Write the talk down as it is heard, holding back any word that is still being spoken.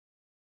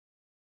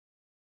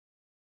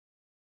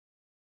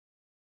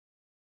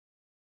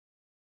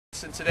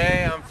effortless, and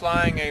today I'm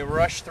flying a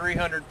Rush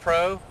 300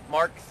 Pro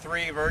Mark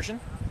III version.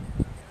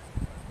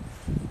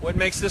 What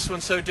makes this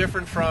one so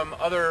different from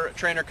other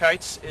trainer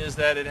kites is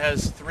that it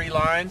has 3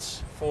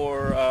 lines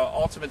for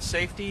ultimate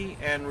safety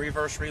and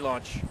reverse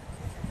relaunch.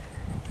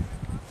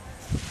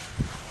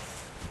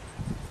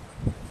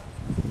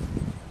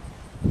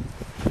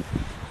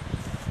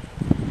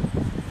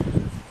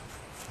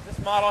 This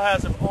model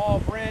has an all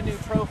brand new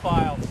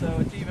profile, so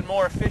it's even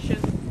more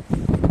efficient,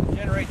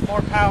 generates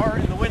more power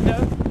in the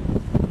window.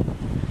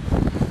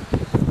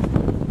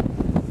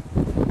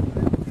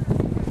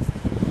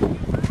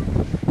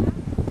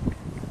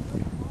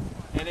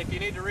 And if you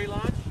need to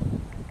relaunch,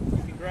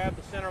 you can grab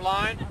the center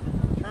line,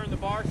 turn the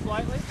bar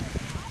slightly.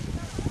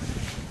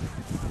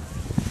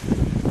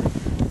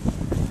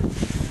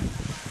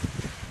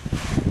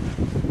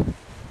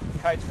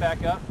 Kite's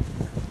back up.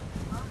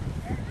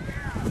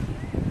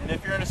 And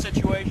if you're in a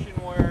situation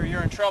where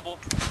you're in trouble,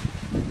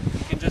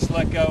 you can just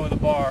let go of the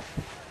bar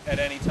at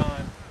any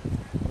time.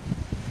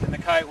 And the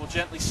kite will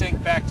gently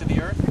sink back to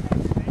the earth.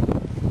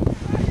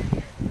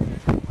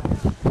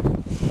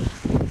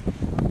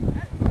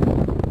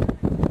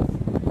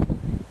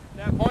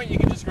 At that point, you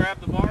can just grab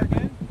the bar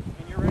again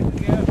and you're ready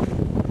to go.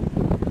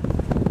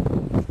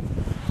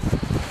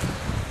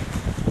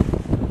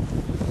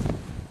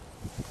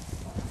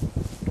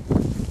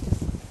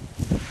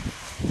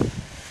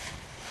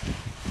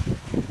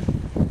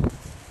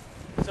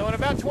 So at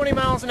about 20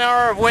 miles an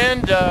hour of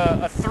wind,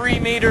 a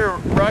 3-meter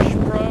Rush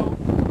Pro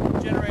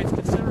generates a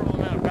considerable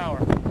amount of power.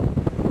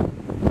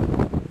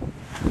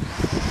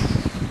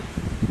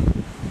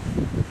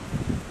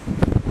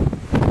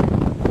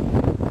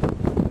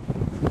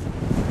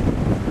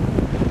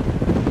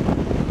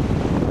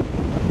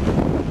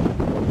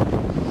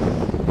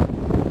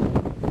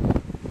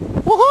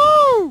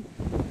 Woohoo!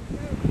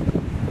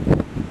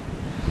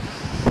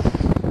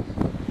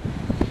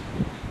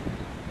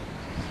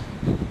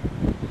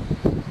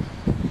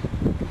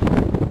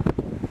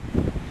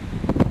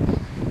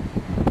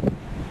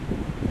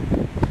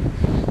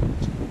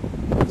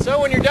 So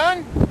when you're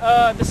done,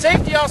 the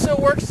safety also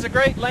works as a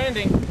great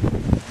landing.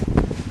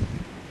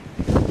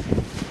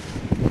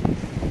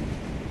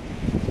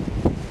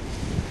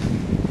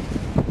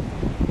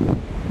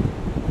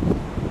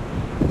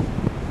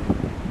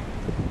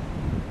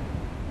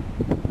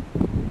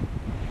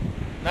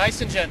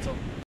 Nice and gentle.